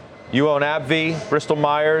 You own AbbVie, Bristol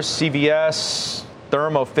Myers, CVS,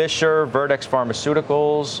 Thermo Fisher, Vertex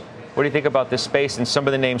Pharmaceuticals. What do you think about this space and some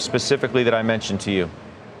of the names specifically that I mentioned to you?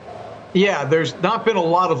 Yeah, there's not been a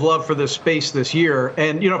lot of love for this space this year.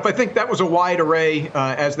 And, if I think that was a wide array,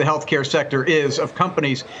 as the healthcare sector is, of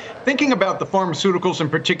companies, thinking about the pharmaceuticals in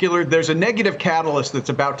particular, there's a negative catalyst that's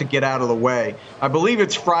about to get out of the way. I believe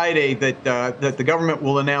it's Friday that the government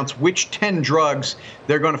will announce which 10 drugs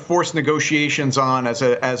they're going to force negotiations on as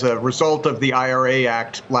a result of the IRA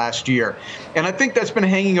Act last year. And I think that's been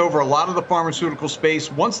hanging over a lot of the pharmaceutical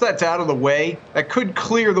space. Once that's out of the way, that could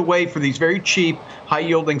clear the way for these very cheap,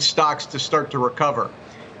 high-yielding stocks to start to recover.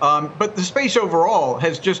 But the space overall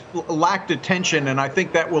has just lacked attention, and I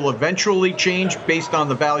think that will eventually change based on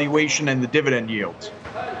the valuation and the dividend yields.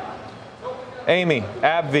 Amy,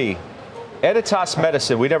 AbbVie, Editas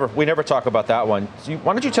Medicine. We never talk about that one.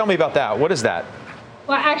 Why don't you tell me about that? What is that?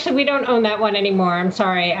 Well, actually, we don't own that one anymore. I'm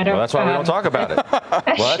sorry. I don't. Well, that's why we don't talk about it.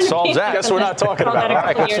 Well, that solves that. Guess we're not talking about it. All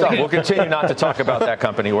right, good stuff. We'll continue not to talk about that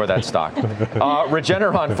company or that stock.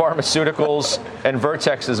 Regeneron Pharmaceuticals and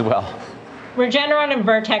Vertex as well. Regeneron and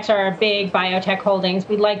Vertex are our big biotech holdings.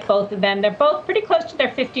 We like both of them. They're both pretty close to their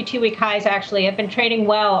 52-week highs, actually. Have been trading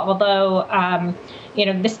well, although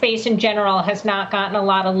the space in general has not gotten a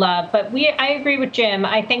lot of love. But I agree with Jim.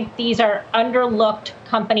 I think these are underlooked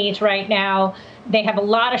companies right now. They have a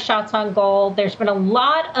lot of shots on goal. There's been a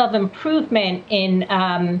lot of improvement in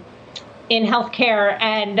healthcare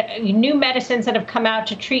and new medicines that have come out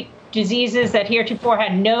to treat diseases that heretofore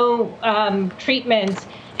had no treatments.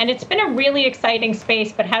 And it's been a really exciting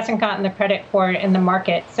space, but hasn't gotten the credit for it in the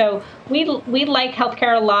market. So we like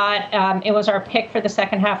healthcare a lot. It was our pick for the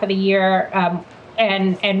second half of the year.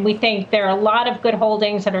 And we think there are a lot of good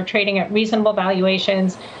holdings that are trading at reasonable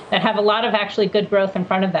valuations that have a lot of actually good growth in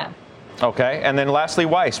front of them. Okay. And then lastly,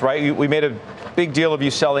 Weiss, right? We made a big deal of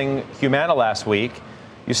you selling Humana last week.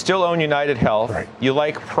 You still own United Health. Right. You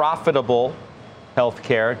like profitable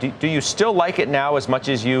healthcare. Do you still like it now as much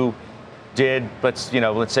as you did, let's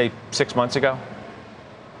say 6 months ago?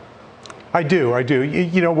 I do.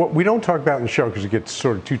 What we don't talk about in the show, because it gets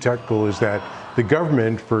sort of too technical, is that the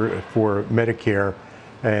government for Medicare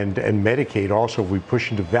and Medicaid also, we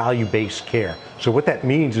push into value-based care. So what that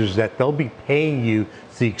means is that they'll be paying you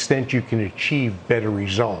to the extent you can achieve better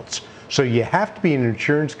results. So you have to be an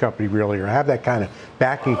insurance company, really, or have that kind of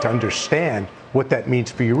backing to understand what that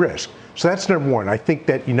means for your risk. So that's number one. I think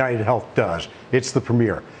that United Health does. It's the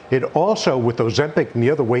premier. It also, with Ozempic and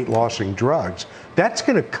the other weight-lossing drugs, that's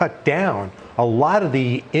going to cut down a lot of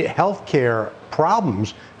the healthcare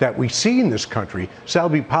problems that we see in this country. So that'll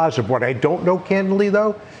be positive. What I don't know, candidly,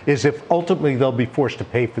 though, is if ultimately they'll be forced to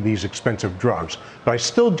pay for these expensive drugs. But I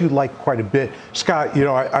still do like quite a bit. Scott,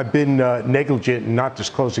 I've been negligent in not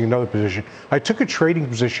disclosing another position. I took a trading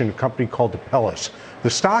position in a company called Apellis. The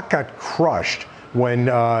stock got crushed when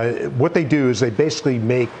what they do is they basically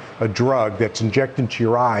make a drug that's injected into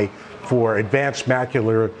your eye for advanced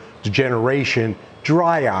macular degeneration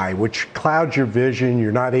dry eye, which clouds your vision.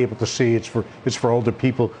 You're not able to see. It's for older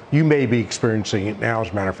people. You may be experiencing it now, as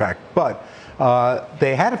a matter of fact. But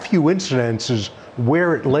they had a few incidences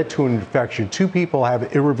where it led to an infection. 2 people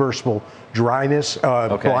have irreversible dryness,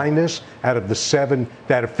 blindness out of the 7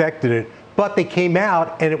 that affected it. But they came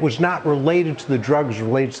out, and it was not related to the drug, it was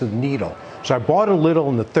related to the needle. So I bought a little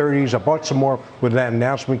in the 30s. I bought some more when that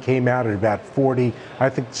announcement came out at about 40. I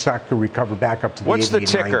think the stock could recover back up to the 80 What's the and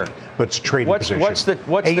ticker? 90, but it's a trading position. What's the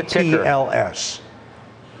ticker? APLS.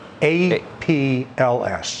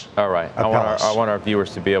 APLS. All right. I want our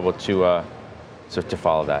viewers to be able to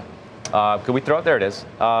follow that. Could we throw it? There it is.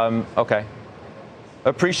 Okay.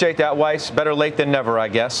 Appreciate that, Weiss. Better late than never, I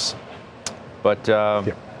guess. But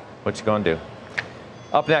what you going to do?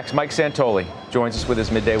 Up next, Mike Santoli joins us with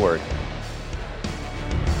his midday word.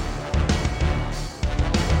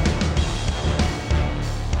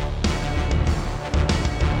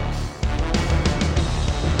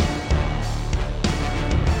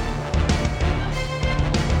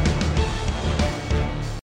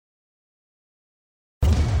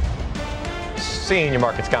 Senior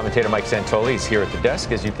markets commentator Mike Santoli is here at the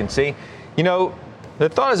desk, as you can see. You know, the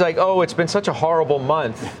thought is like, oh, it's been such a horrible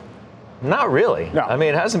month. Not really. No. I mean,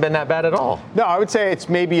 it hasn't been that bad at all. No, I would say it's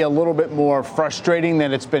maybe a little bit more frustrating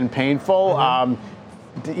than it's been painful.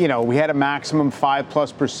 You know, we had a maximum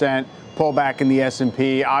 5+% pullback in the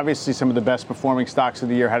S&P. Obviously, some of the best performing stocks of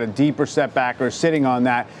the year had a deeper setback or sitting on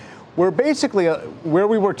that. We're basically where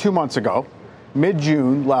we were 2 months ago.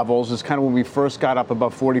 Mid-June levels is kind of when we first got up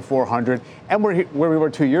above 4,400, and we're where we were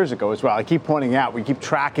 2 years ago as well. I keep pointing out, we keep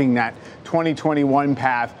tracking that 2021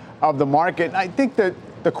 path of the market. I think that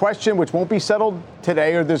the question, which won't be settled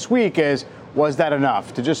today or this week, is, was that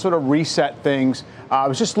enough to just sort of reset things? I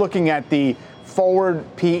was just looking at the forward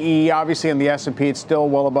PE. Obviously, on the S&P, it's still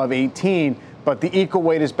well above 18, but the equal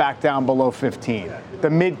weight is back down below 15. The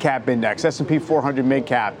mid-cap index, S&P 400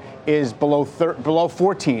 mid-cap, is below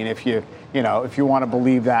 14 if you want to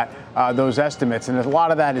believe that, those estimates. And a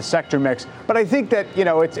lot of that is sector mix. But I think that,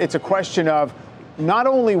 it's a question of not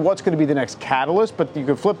only what's going to be the next catalyst, but you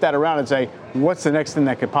could flip that around and say, what's the next thing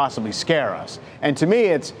that could possibly scare us? And to me,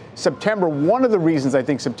 it's September. One of the reasons I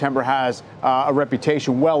think September has a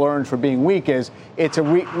reputation well earned for being weak is you're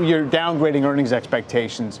downgrading earnings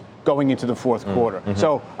expectations going into the fourth quarter. Mm-hmm.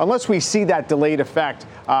 So unless we see that delayed effect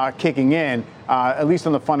kicking in, at least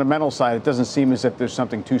on the fundamental side, it doesn't seem as if there's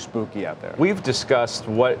something too spooky out there. We've discussed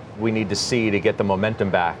what we need to see to get the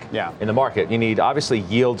momentum back in the market. You need, obviously,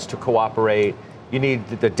 yields to cooperate. You need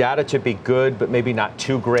the data to be good, but maybe not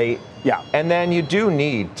too great. Yeah. And then you do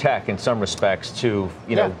need tech in some respects to,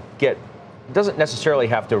 get, doesn't necessarily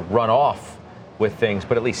have to run off with things,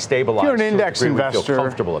 but at least stabilize. If you're an index investor, feel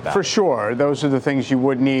comfortable about for sure, those are the things you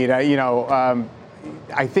would need.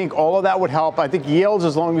 I think all of that would help. I think yields,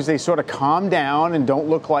 as long as they sort of calm down and don't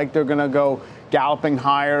look like they're going to go galloping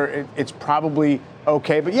higher, it's probably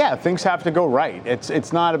okay. But yeah, things have to go right.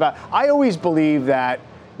 It's not about. I always believe that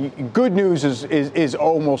good news is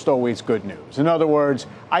almost always good news. In other words,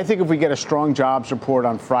 I think if we get a strong jobs report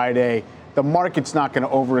on Friday, the market's not going to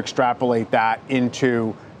over extrapolate that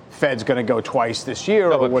into Fed's going to go twice this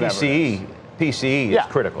year or whatever. PCE is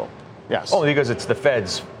critical. Yes. Only because it's the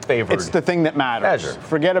Fed's favored. It's the thing that matters. Measure.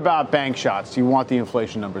 Forget about bank shots. You want the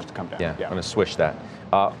inflation numbers to come down. Yeah. I'm going to swish that.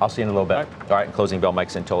 I'll see you in a little bit. All right, closing bell, Mike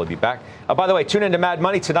Santoli be back. By the way, tune into Mad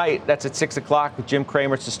Money tonight. That's at 6 o'clock with Jim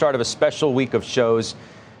Cramer. It's the start of a special week of shows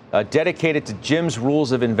dedicated to Jim's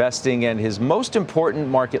rules of investing and his most important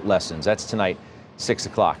market lessons. That's tonight, 6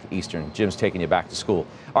 o'clock Eastern. Jim's taking you back to school.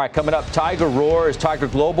 All right, coming up, Tiger roars. Tiger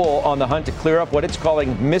Global on the hunt to clear up what it's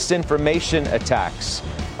calling misinformation attacks.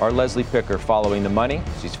 Our Leslie Picker following the money.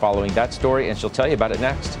 She's following that story, and she'll tell you about it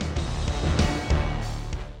next.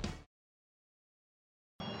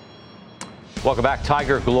 Welcome back.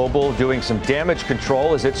 Tiger Global doing some damage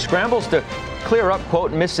control as it scrambles to clear up,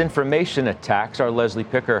 quote, misinformation attacks. Our Leslie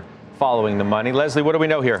Picker following the money. Leslie, what do we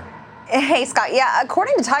know here? Hey, Scott. Yeah,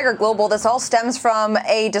 according to Tiger Global, this all stems from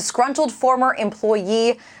a disgruntled former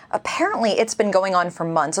employee. Apparently, it's been going on for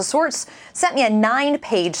months. A source sent me a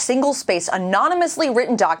 9-page, single-spaced, anonymously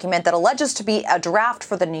written document that alleges to be a draft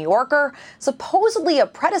for The New Yorker. Supposedly, a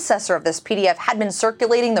predecessor of this PDF had been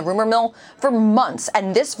circulating the rumor mill for months,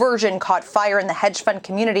 and this version caught fire in the hedge fund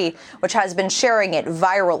community, which has been sharing it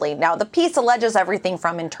virally. Now, the piece alleges everything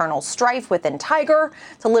from internal strife within Tiger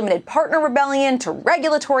to limited partner rebellion to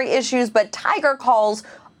regulatory issues, but Tiger calls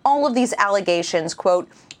all of these allegations, quote,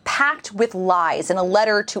 packed with lies in a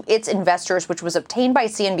letter to its investors, which was obtained by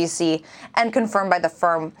CNBC and confirmed by the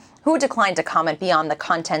firm, who declined to comment beyond the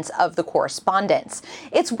contents of the correspondence.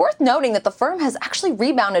 It's worth noting that the firm has actually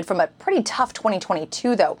rebounded from a pretty tough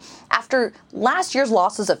 2022, though. After last year's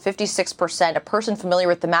losses of 56%, a person familiar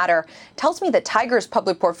with the matter tells me that Tiger's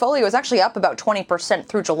public portfolio is actually up about 20%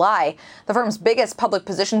 through July. The firm's biggest public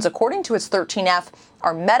positions, according to its 13F,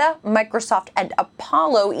 are Meta, Microsoft, and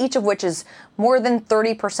Apollo, each of which is more than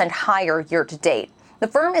 30% higher year to date. The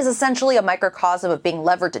firm is essentially a microcosm of being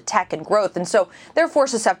levered to tech and growth, and so therefore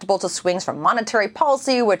susceptible to swings from monetary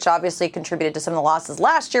policy, which obviously contributed to some of the losses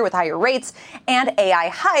last year with higher rates, and AI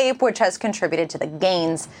hype, which has contributed to the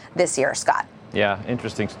gains this year. Scott. Yeah,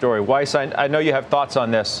 interesting story. Weiss, I know you have thoughts on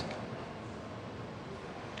this.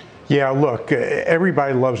 Yeah, look,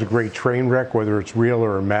 everybody loves a great train wreck, whether it's real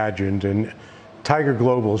or imagined, and Tiger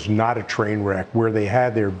Global is not a train wreck. Where they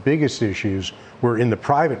had their biggest issues were in the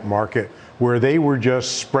private market, where they were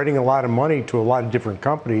just spreading a lot of money to a lot of different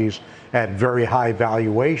companies at very high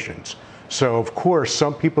valuations. So, of course,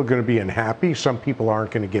 some people are going to be unhappy. Some people aren't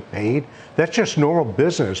going to get paid. That's just normal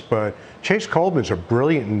business. But Chase Coleman's a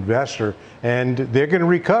brilliant investor, and they're going to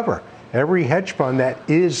recover. Every hedge fund that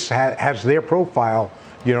has their profile,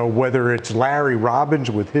 you know, whether it's Larry Robbins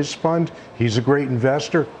with his fund, he's a great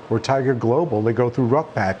investor, or Tiger Global, they go through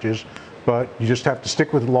rough patches, but you just have to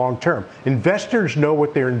stick with the long term. Investors know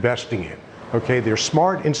what they're investing in. Okay, they're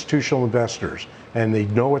smart institutional investors, and they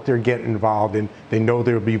know what they're getting involved in. They know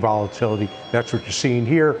there'll be volatility. That's what you're seeing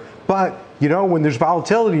here. But, you know, when there's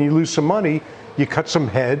volatility and you lose some money, you cut some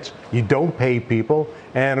heads, you don't pay people,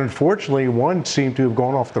 and unfortunately, one seemed to have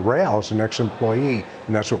gone off the rails, an ex-employee,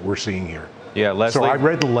 and that's what we're seeing here. Yeah, Leslie. So I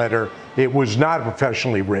read the letter. It was not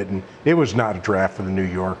professionally written. It was not a draft for the New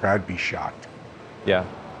Yorker. I'd be shocked. Yeah.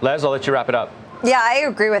 Les, I'll let you wrap it up. Yeah, I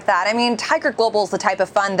agree with that. I mean, Tiger Global is the type of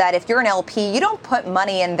fund that if you're an LP, you don't put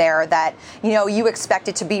money in there that, you know, you expect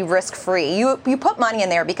it to be risk-free. You put money in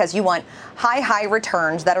there because you want high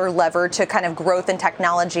returns that are levered to kind of growth and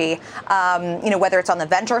technology, you know, whether it's on the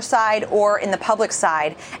venture side or in the public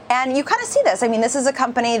side. And you kind of see this. I mean, this is a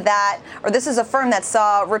company this is a firm that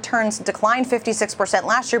saw returns decline 56%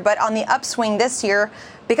 last year, but on the upswing this year,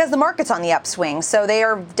 because the market's on the upswing. So they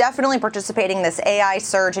are definitely participating in this AI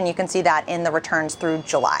surge, and you can see that in the returns through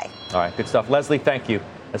July. All right, good stuff. Leslie, thank you.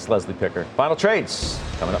 That's Leslie Picker. Final trades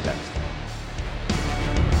coming up next.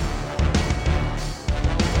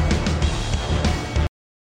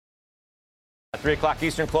 At 3 o'clock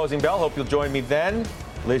Eastern closing bell. Hope you'll join me then.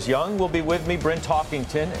 Liz Young will be with me, Bryn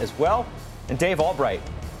Talkington as well, and Dave Albright.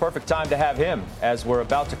 Perfect time to have him as we're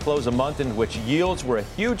about to close a month in which yields were a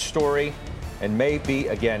huge story and may be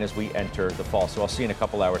again as we enter the fall. So I'll see you in a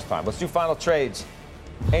couple hours' time. Let's do final trades.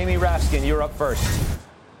 Amy Raskin, you're up first.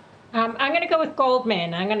 I'm going to go with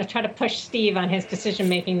Goldman. I'm going to try to push Steve on his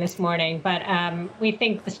decision-making this morning. But we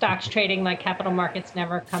think the stock's trading like capital markets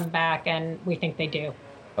never come back, and we think they do.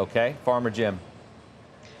 Okay. Farmer Jim.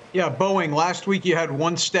 Yeah, Boeing. Last week you had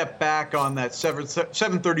one step back on that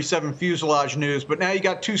 737 fuselage news, but now you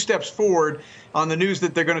got 2 steps forward on the news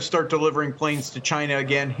that they're going to start delivering planes to China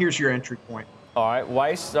again. Here's your entry point. All right,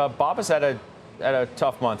 Weiss. Bob has had a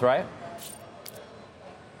tough month, right?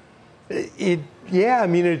 Yeah, I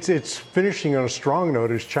mean, it's finishing on a strong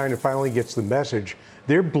note as China finally gets the message.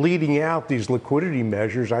 They're bleeding out these liquidity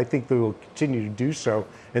measures. I think they will continue to do so,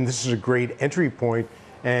 and this is a great entry point.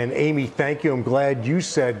 And Amy, thank you. I'm glad you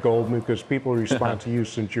said Goldman because people respond to you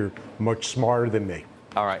since you're much smarter than me.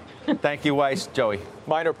 All right. Thank you, Weiss. Joey.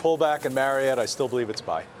 Minor pullback in Marriott. I still believe it's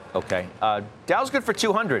buy. Okay. Dow's good for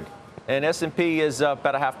 200, and S&P is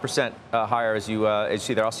about 0.5% higher as you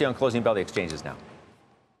see there. I'll see you on closing bell the exchanges now.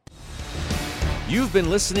 You've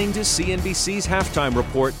been listening to CNBC's Halftime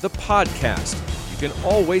Report, the podcast. You can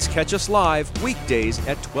always catch us live weekdays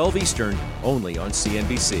at 12 Eastern, only on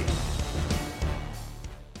CNBC.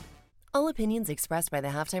 All opinions expressed by the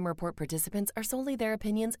Halftime Report participants are solely their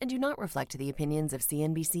opinions and do not reflect the opinions of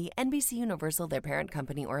CNBC, NBC Universal, their parent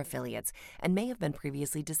company, or affiliates, and may have been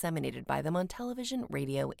previously disseminated by them on television,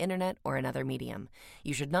 radio, internet, or another medium.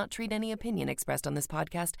 You should not treat any opinion expressed on this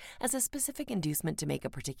podcast as a specific inducement to make a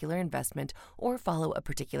particular investment or follow a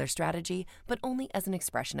particular strategy, but only as an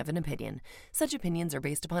expression of an opinion. Such opinions are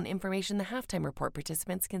based upon information the Halftime Report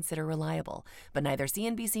participants consider reliable, but neither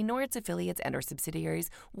CNBC nor its affiliates and or subsidiaries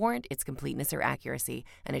warrant its completeness or accuracy,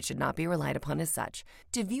 and it should not be relied upon as such.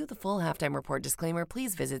 To view the full Halftime Report disclaimer,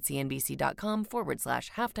 please visit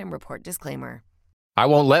cnbc.com/halftime report disclaimer. I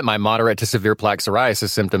won't let my moderate to severe plaque psoriasis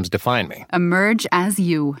symptoms define me. Emerge as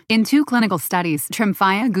you. In 2 clinical studies,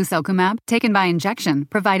 Tremfya guselkumab, taken by injection,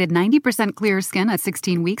 provided 90% clearer skin at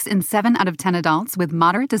 16 weeks in 7 out of 10 adults with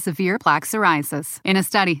moderate to severe plaque psoriasis. In a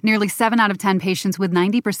study, nearly 7 out of 10 patients with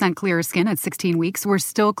 90% clearer skin at 16 weeks were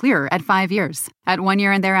still clearer at 5 years. At 1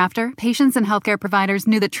 year and thereafter, patients and healthcare providers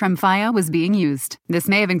knew that Tremfya was being used. This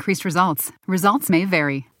may have increased results. Results may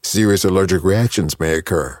vary. Serious allergic reactions may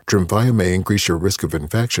occur. Tremfya may increase your risk of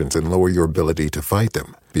infections and lower your ability to fight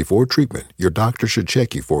them. Before treatment, your doctor should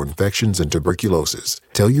check you for infections and tuberculosis.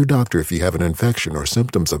 Tell your doctor if you have an infection or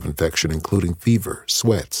symptoms of infection, including fever,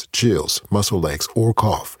 sweats, chills, muscle aches, or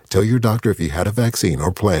cough. Tell your doctor if you had a vaccine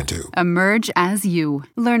or plan to. Emerge as you.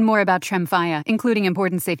 Learn more about Tremfya, including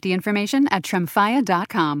important safety information, at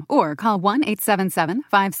tremfya.com or call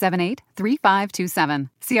 1-877-578-3527.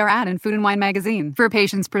 See our ad in Food & Wine magazine. For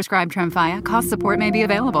patients prescribed Tremfya, cost support may be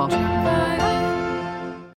available.